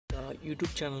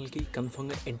YouTube ఛానల్కి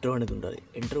కన్ఫర్మ్గా intro అనేది ఉండాలి.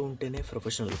 ఇంట్రో ఉంటేనే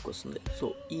ప్రొఫెషనల్ లుక్ వస్తుంది. సో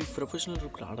ఈ ప్రొఫెషనల్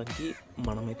లుక్ రావడానికి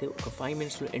మనమైతే ఒక 5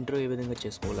 మినిట్స్లో ఇంట్రో ఏ విధంగా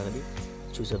చేసుకోవాలనేది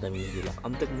చూసేద్దాం ఈ వీడియోలో.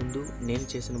 అంతకుముందు నేను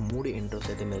చేసిన 3 ఇంట్రోస్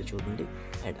అయితే మీరు చూడండి,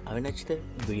 అండ్ అవి నచ్చితే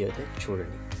వీడియో అయితే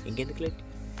చూడండి. ఇంకెందుకు లేట్,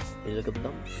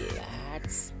 వెళ్దాం.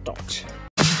 Let's start.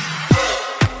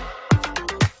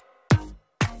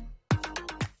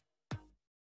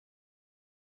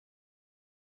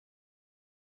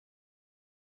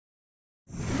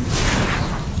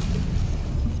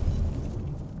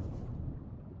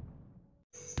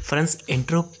 Friends,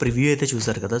 intro preview అయితే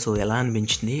చూసారు కదా, సో ఎలా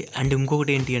అనిపించింది. అండ్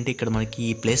ఇంకొకటి ఏంటి అంటే ఇక్కడ మనకి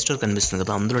ప్లే స్టోర్ కనిపిస్తుంది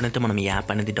కదా, అందులోనైతే మనం ఈ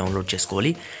యాప్ అనేది డౌన్లోడ్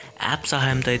చేసుకోవాలి. యాప్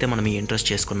సహాయంతో అయితే మనం ఈ ఇంట్రోస్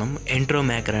చేసుకున్నాం. ఇంట్రో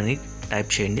మేకర్ అని టైప్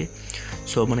చేయండి.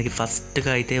 సో మనకి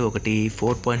ఫస్ట్గా అయితే ఒకటి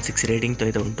 4.6 రేటింగ్తో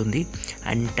అయితే ఉంటుంది,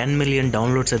 అండ్ 10 మిలియన్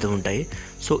డౌన్లోడ్స్ అయితే ఉంటాయి.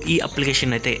 సో ఈ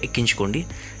అప్లికేషన్ అయితే ఎక్కించుకోండి.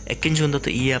 ఎక్కించుకున్న తర్వాత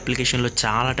ఈ అప్లికేషన్లో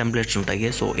చాలా టెంప్లెట్స్ ఉంటాయి.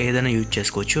 సో ఏదైనా యూజ్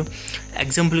చేసుకోవచ్చు.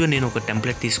 ఎగ్జాంపుల్గా నేను ఒక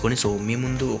టెంప్లెట్ తీసుకొని సో మీ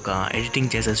ముందు ఒక ఎడిటింగ్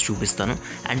చేసేసి చూపిస్తాను,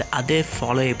 అండ్ అదే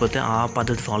ఫాలో అయిపోతే, ఆ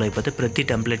పద్ధతి ఫాలో అయిపోతే ప్రతి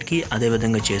టెంప్లెట్కి అదే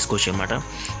విధంగా చేసుకోవచ్చు అనమాట.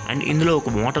 అండ్ ఇందులో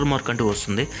ఒక వాటర్ మార్క్ అంటూ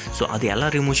వస్తుంది. సో అది ఎలా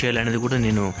రిమూవ్ చేయాలనేది కూడా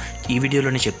నేను ఈ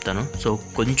వీడియోలోనే చెప్తాను. సో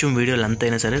కొంచెం వీడియో లెంత్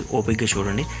అయినా సరే ఓపిక్గా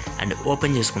చూడండి. అండ్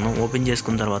ఓపెన్ చేసుకుందాం. ఓపెన్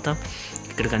చేసుకున్న తర్వాత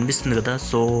ఇక్కడ కనిపిస్తుంది కదా,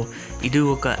 సో ఇది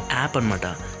ఒక యాప్ అనమాట.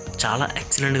 చాలా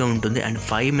ఎక్సలెంట్గా ఉంటుంది, అండ్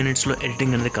 5 మినిట్స్లో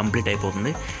ఎడిటింగ్ అనేది కంప్లీట్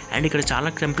అయిపోతుంది. అండ్ ఇక్కడ చాలా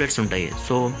టెంప్లెట్స్ ఉంటాయి.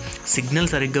 సో సిగ్నల్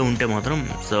సరిగ్గా ఉంటే మాత్రం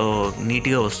సో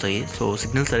నీట్గా వస్తాయి. సో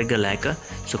సిగ్నల్ సరిగ్గా లేక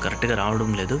సో కరెక్ట్గా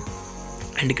రావడం లేదు.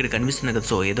 అండ్ ఇక్కడ కనిపిస్తుంది కదా,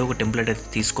 సో ఏదో ఒక టెంప్లెట్ అయితే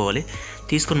తీసుకోవాలి.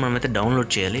 తీసుకొని మనమైతే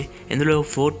డౌన్లోడ్ చేయాలి. ఇందులో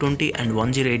 420 అండ్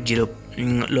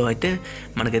 1080లో అయితే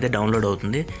మనకైతే డౌన్లోడ్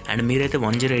అవుతుంది. అండ్ మీరైతే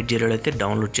 1080లో అయితే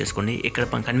డౌన్లోడ్ చేసుకోండి. ఇక్కడ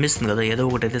కనిపిస్తుంది కదా, ఏదో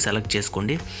ఒకటి అయితే సెలెక్ట్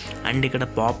చేసుకోండి. అండ్ ఇక్కడ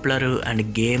పాపులర్ అండ్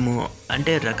గేమ్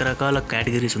అంటే రకరకాల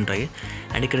కేటగిరీస్ ఉంటాయి.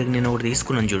 అండ్ ఇక్కడ నేను ఒకటి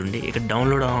తీసుకున్నాను చూడండి, ఇక్కడ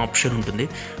డౌన్లోడ్ ఆప్షన్ ఉంటుంది.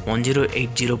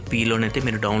 1080pలోనైతే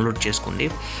మీరు డౌన్లోడ్ చేసుకోండి.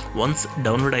 వన్స్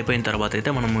డౌన్లోడ్ అయిపోయిన తర్వాత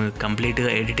అయితే మనం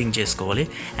కంప్లీట్గా ఎడిటింగ్ చేసుకోవాలి.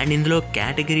 అండ్ ఇందులో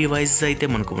కేటగిరీ వైజ్ అయితే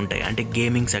మనకు ఉంటాయి, అంటే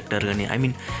గేమింగ్ సెక్టర్ కానీ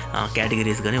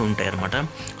కేటగిరీస్ కానీ ఉంటాయి అన్నమాట.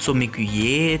 సో మీకు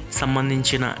ఏ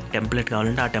సంబంధించిన టెంప్లెట్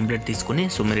కావాలంటే ఆ టెంప్లెట్ తీసుకొని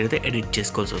సో మీరైతే ఎడిట్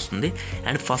చేసుకోవాల్సి వస్తుంది.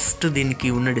 అండ్ ఫస్ట్ దీనికి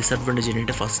ఉన్న డిసడ్వాంటేజ్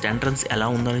ఏంటంటే ఫస్ట్ ఎంట్రన్స్ ఎలా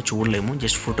ఉందని చూడలేము,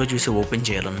 జస్ట్ ఫోటో చూసి ఓపెన్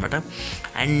చేయాలన్నమాట.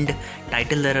 అండ్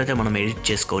టైటిల్ దగ్గర అయితే మనం ఎడిట్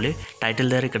చేసుకోవాలి. టైటిల్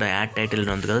దగ్గర ఇక్కడ యాడ్ టైటిల్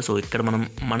ఉంది కదా, సో ఇక్కడ మనం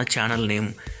మన ఛానల్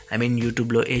నేమ్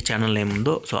యూట్యూబ్లో ఏ ఛానల్ నేమ్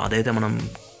ఉందో సో అదైతే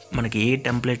మనకి ఏ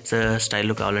టెంప్లెట్స్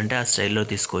స్టైల్లో కావాలంటే ఆ స్టైల్లో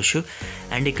తీసుకోవచ్చు.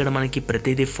 అండ్ ఇక్కడ మనకి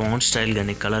ప్రతిదీ ఫాంట్ స్టైల్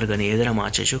కానీ కలర్ కానీ ఏదైనా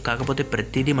మార్చచ్చు. కాకపోతే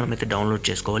ప్రతిదీ మనమైతే డౌన్లోడ్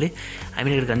చేసుకోవాలి.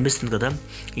 ఇక్కడ కనిపిస్తుంది కదా,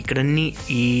 ఇక్కడన్నీ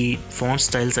ఈ ఫాంట్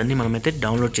స్టైల్స్ అన్నీ మనమైతే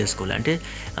డౌన్లోడ్ చేసుకోవాలి. అంటే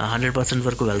 100%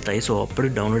 వరకు వెళ్తాయి. సో అప్పుడు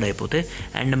డౌన్లోడ్ అయిపోతాయి.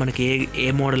 అండ్ మనకి ఏ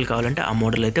మోడల్ కావాలంటే ఆ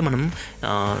మోడల్ అయితే మనం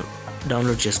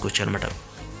డౌన్లోడ్ చేసుకోవచ్చు అనమాట,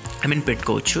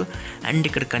 పెట్టుకోవచ్చు. అండ్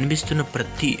ఇక్కడ కనిపిస్తున్న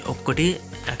ప్రతి ఒక్కటి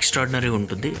ఎక్స్ట్రాడినరీ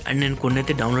ఉంటుంది. అండ్ నేను కొన్ని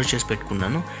అయితే డౌన్లోడ్ చేసి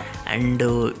పెట్టుకున్నాను, అండ్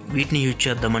వీటిని యూజ్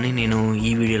చేద్దామని నేను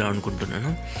ఈ వీడియోలో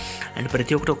అనుకుంటున్నాను. అండ్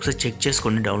ప్రతి ఒక్కటి ఒకసారి చెక్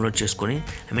చేసుకోండి, డౌన్లోడ్ చేసుకొని.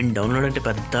 డౌన్లోడ్ అంటే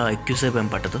పెద్ద ఎక్కువసేపు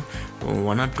ఏం పట్టదు,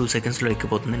 1 or 2 సెకండ్స్లో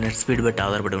ఎక్కిపోతుంది. నెట్ స్పీడ్ బట్టి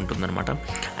ఆధారపడి ఉంటుంది అనమాట.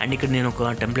 అండ్ ఇక్కడ నేను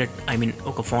ఒక టెంప్లెట్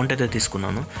ఒక ఫాంట్ అయితే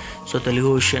తీసుకున్నాను. సో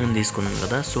తెలుగు విషయం తీసుకున్నాను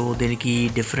కదా, సో దీనికి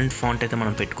డిఫరెంట్ ఫాంట్ అయితే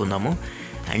మనం పెట్టుకుందాము.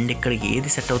 అండ్ ఇక్కడ ఏది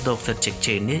సెట్ అవుతుందో ఒకసారి చెక్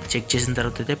చేయండి. చెక్ చేసిన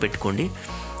తర్వాత అయితే పెట్టుకోండి.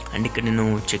 అండ్ ఇక్కడ నేను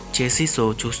చెక్ చేసి సో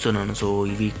చూస్తున్నాను. సో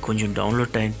ఇవి కొంచెం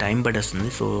డౌన్లోడ్ టైం పడేస్తుంది.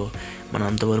 సో మనం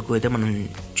అంతవరకు అయితే మనం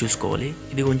చూసుకోవాలి.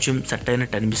 ఇది కొంచెం సెట్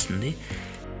అయినట్టు అనిపిస్తుంది.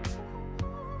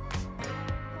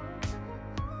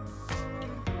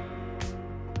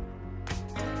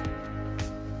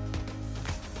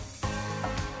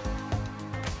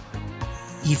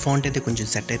 ఈ ఫాంట్ అయితే కొంచెం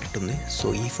సెట్ అయినట్టుంది. సో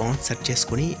ఈ ఫాంట్ సెట్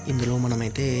చేసుకొని ఇందులో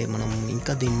మనం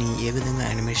ఇంకా దీన్ని ఏ విధంగా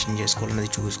యానిమేషన్ చేసుకోవాలనేది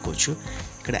చూసుకోవచ్చు.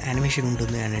 ఇక్కడ యానిమేషన్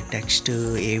ఉంటుంది, అండ్ టెక్స్ట్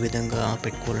ఏ విధంగా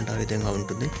పెట్టుకోవాలంటే ఆ విధంగా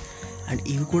ఉంటుంది. అండ్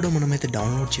ఇవి కూడా మనమైతే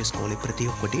డౌన్లోడ్ చేసుకోవాలి ప్రతి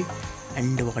ఒక్కటి.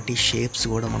 అండ్ ఒకటి షేప్స్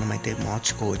కూడా మనమైతే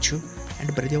మార్చుకోవచ్చు.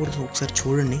 అండ్ ప్రతి ఒక్కటి ఒకసారి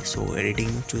చూడండి. సో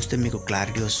ఎడిటింగ్ చూస్తే మీకు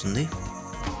క్లారిటీ వస్తుంది.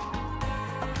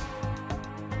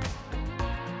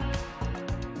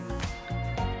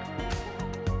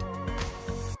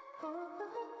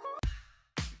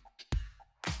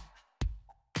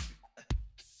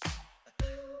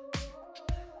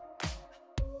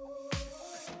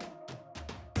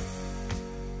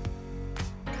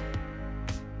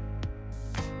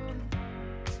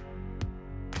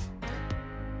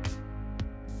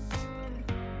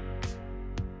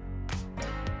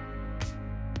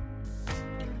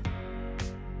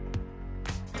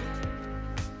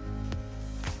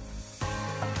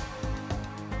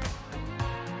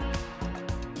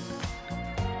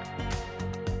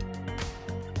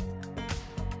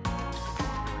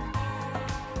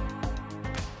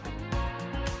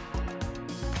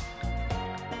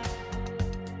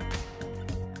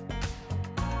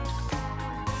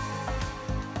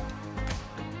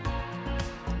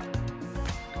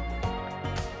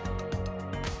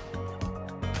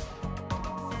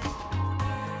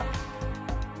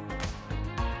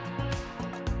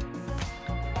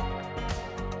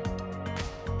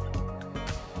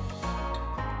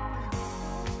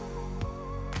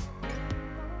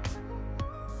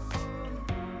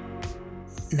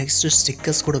 నెక్స్ట్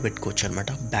స్టిక్కర్స్ కూడా పెట్టుకోవచ్చు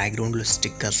అనమాట. బ్యాక్గ్రౌండ్లో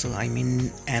స్టిక్కర్స్, ఐ మీన్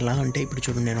ఎలా అంటే ఇప్పుడు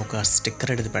చూడండి, నేను ఒక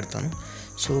స్టిక్కర్ అనేది పెడతాను.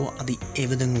 సో అది ఏ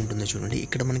విధంగా ఉంటుందో చూడండి.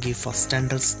 ఇక్కడ మనకి ఫస్ట్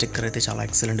స్టాండర్డ్ స్టిక్కర్ అయితే చాలా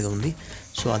ఎక్సలెంట్గా ఉంది.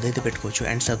 సో అదైతే పెట్టుకోవచ్చు.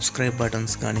 అండ్ సబ్స్క్రైబ్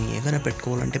బటన్స్ కానీ ఏమైనా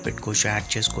పెట్టుకోవాలంటే పెట్టుకోవచ్చు,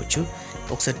 యాడ్ చేసుకోవచ్చు.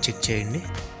 ఒకసారి చెక్ చేయండి.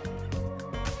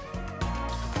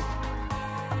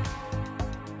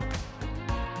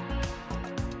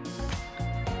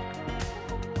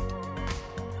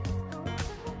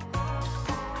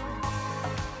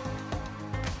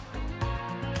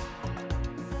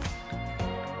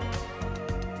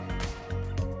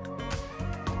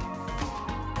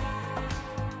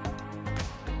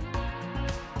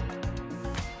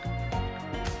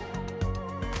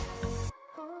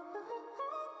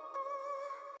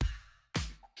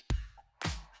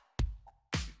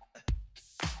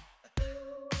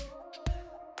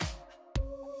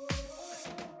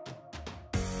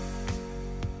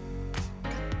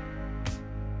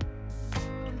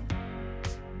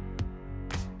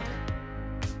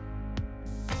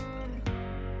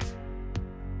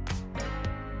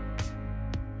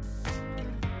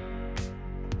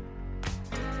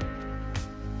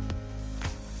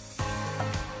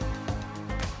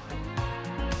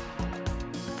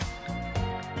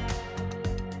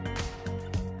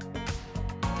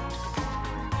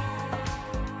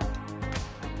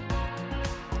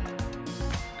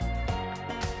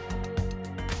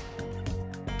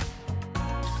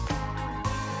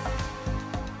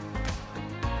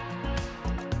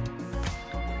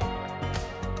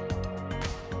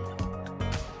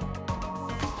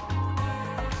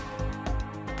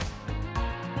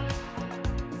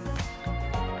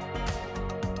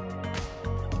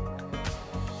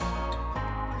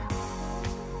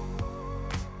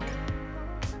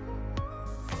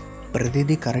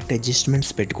 ప్రతిదీ కరెక్ట్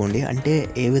అడ్జస్ట్మెంట్స్ పెట్టుకోండి. అంటే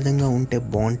ఏ విధంగా ఉంటే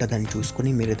బాగుంటుందని చూసుకొని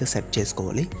మీరైతే సెట్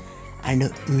చేసుకోవాలి. అండ్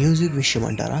మ్యూజిక్ విషయం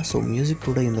అంటారా, సో మ్యూజిక్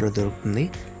కూడా ఇందులో దొరుకుతుంది.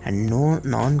 అండ్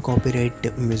నాన్ కాపీరైట్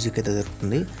మ్యూజిక్ అయితే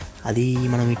దొరుకుతుంది. అది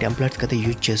మనం ఈ టెంప్లెట్స్కి అయితే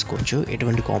యూజ్ చేసుకోవచ్చు.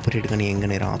 ఎటువంటి కాపీరైట్ కానీ ఏం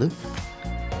కానీ రాదు.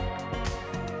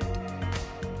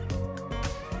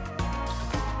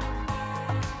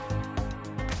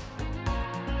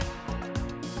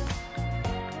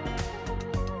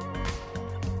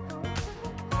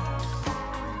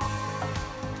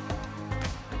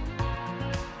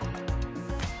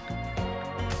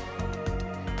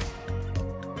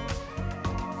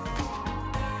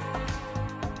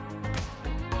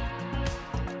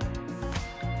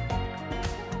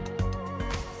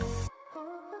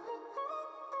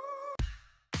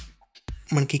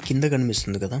 మనకి కింద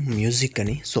కనిపిస్తుంది కదా మ్యూజిక్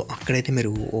అని, సో అక్కడైతే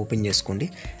మీరు ఓపెన్ చేసుకోండి.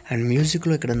 అండ్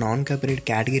మ్యూజిక్లో ఇక్కడ నాన్ కాపీరైట్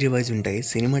కేటగిరీ వైజ్ ఉంటాయి.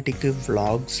 సినిమాటిక్,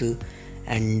 వ్లాగ్స్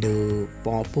అండ్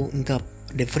పాప్, ఇంకా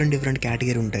డిఫరెంట్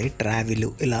కేటగిరీ ఉంటాయి, ట్రావెల్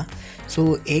ఇలా. సో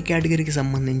ఏ కేటగిరీకి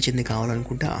సంబంధించింది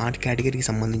కావాలనుకుంటే ఆ కేటగిరీకి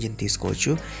సంబంధించింది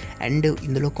తీసుకోవచ్చు. అండ్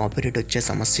ఇందులో కాపీరైట్ వచ్చే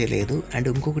సమస్య లేదు. అండ్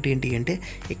ఇంకొకటి ఏంటి అంటే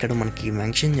ఇక్కడ మనకి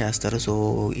మెన్షన్ చేస్తారు, సో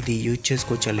ఇది యూజ్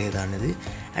చేసుకోవచ్చా లేదా అనేది.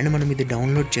 అండ్ మనం ఇది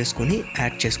డౌన్లోడ్ చేసుకొని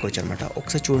యాడ్ చేసుకోవచ్చు అనమాట.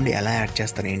 ఒకసారి చూడండి ఎలా యాడ్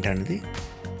చేస్తారు ఏంటనేది.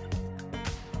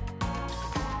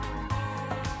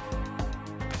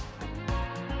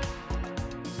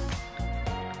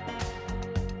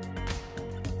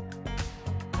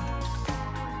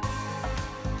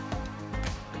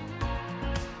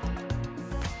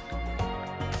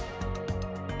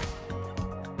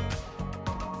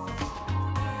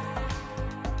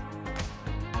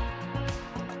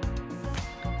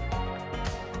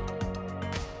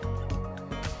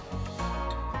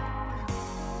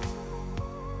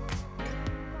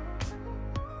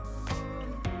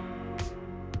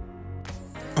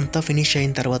 అంతా ఫినిష్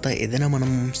అయిన తర్వాత ఏదైనా మనం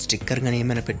స్టిక్కర్ కానీ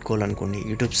ఏమైనా పెట్టుకోవాలనుకోండి,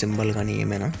 యూట్యూబ్ సింబల్ కానీ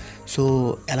ఏమైనా, సో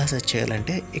ఎలా సెర్చ్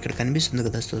చేయాలంటే ఇక్కడ కనిపిస్తుంది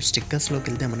కదా. సో స్టిక్కర్స్లోకి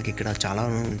వెళ్తే మనకి ఇక్కడ చాలా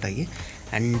ఉంటాయి.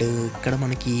 అండ్ ఇక్కడ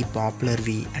మనకి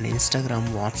పాపులర్వి and Instagram,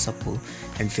 WhatsApp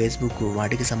and Facebook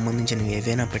వాటికి సంబంధించినవి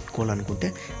ఏవైనా పెట్టుకోవాలనుకుంటే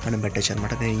మనం పెట్టచ్చు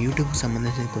అనమాట. నేను యూట్యూబ్కి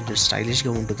సంబంధించిన కొంచెం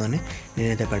స్టైలిష్గా ఉంటుందని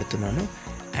నేనైతే పెడుతున్నాను.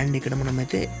 అండ్ ఇక్కడ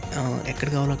మనమైతే ఎక్కడ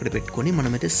కావాలో అక్కడ పెట్టుకొని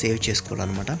మనమైతే సేవ్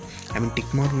చేసుకోవాలన్నమాట. ఐ మీన్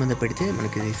టిక్ మార్క్ మీద పెడితే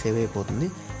మనకి ఇది సేవ్ అయిపోతుంది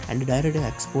అండ్ డైరెక్ట్గా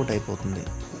ఎక్స్పోర్ట్ అయిపోతుంది.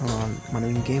 మనం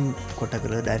ఇంకేం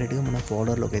కొట్టగలదు, డైరెక్ట్గా మన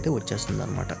ఫోల్డర్లోకి అయితే వచ్చేస్తుంది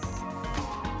అనమాట.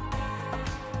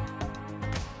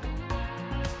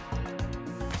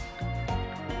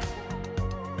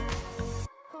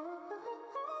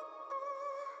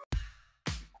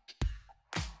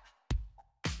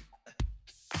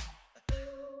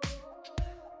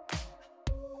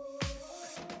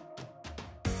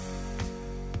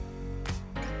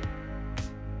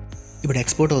 ఇప్పుడు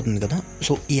ఎక్స్పోర్ట్ అవుతుంది కదా.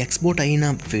 సో ఈ ఎక్స్పోర్ట్ అయిన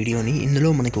వీడియోని ఇందులో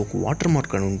మనకి ఒక వాటర్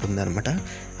మార్క్ అని ఉంటుంది అనమాట.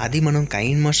 అది మనం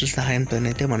కైన్ మాస్టర్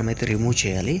సహాయంతోనైతే మనమైతే రిమూవ్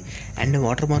చేయాలి. అండ్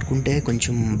వాటర్ మార్క్ ఉంటే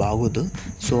కొంచెం బాగోదు.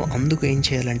 సో అందుకు ఏం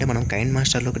చేయాలంటే మనం కైన్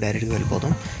మాస్టర్లోకి డైరెక్ట్గా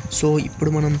వెళ్ళిపోతాం. సో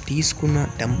ఇప్పుడు మనం తీసుకున్న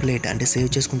టెంప్లెట్ అంటే సేవ్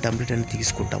చేసుకున్న టెంప్లెట్ అనేది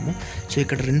తీసుకుంటాము. సో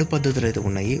ఇక్కడ 2 పద్ధతులు అయితే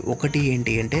ఉన్నాయి. ఒకటి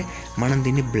ఏంటి అంటే మనం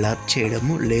దీన్ని బ్లర్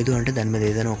చేయడము, లేదు అంటే దాని మీద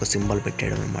ఏదైనా ఒక సింబల్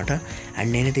పెట్టేయడం అనమాట.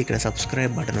 అండ్ నేనైతే ఇక్కడ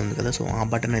సబ్స్క్రైబ్ బటన్ ఉంది కదా, సో ఆ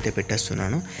బటన్ అయితే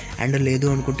పెట్టేస్తున్నాను. అండ్ లేదు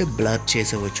అనుకుంటే బ్లర్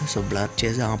చేసేవచ్చు. సో బ్లర్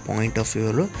చేసి ఆ పాయింట్ ఆఫ్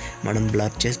వ్యూలో మనం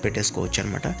బ్లర్ చేసి పెట్టేసుకోవచ్చు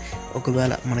అనమాట.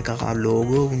 ఒకవేళ మనకు ఆ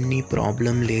లోగో ఉన్ని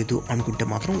ప్రాబ్లం లేదు అనుకుంటే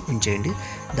మాత్రం ఉంచేయండి,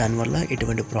 దానివల్ల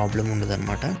ఎటువంటి ప్రాబ్లం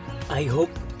ఉండదన్నమాట. ఐ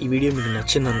హోప్ ఈ వీడియో మీకు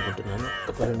నచ్చింది అనుకుంటున్నాను.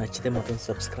 ఒకవేళ నచ్చితే మాత్రం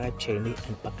సబ్స్క్రైబ్ చేయండి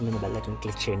అండ్ పక్కన బెల్ ఐకాన్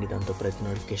క్లిక్ చేయండి. దాంతో ప్రతి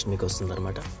నోటిఫికేషన్ మీకు వస్తుంది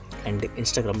అనమాట. అండ్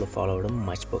ఇన్స్టాగ్రామ్లో ఫాలో అవ్వడం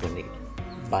మర్చిపోకండి.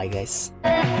 Bye guys.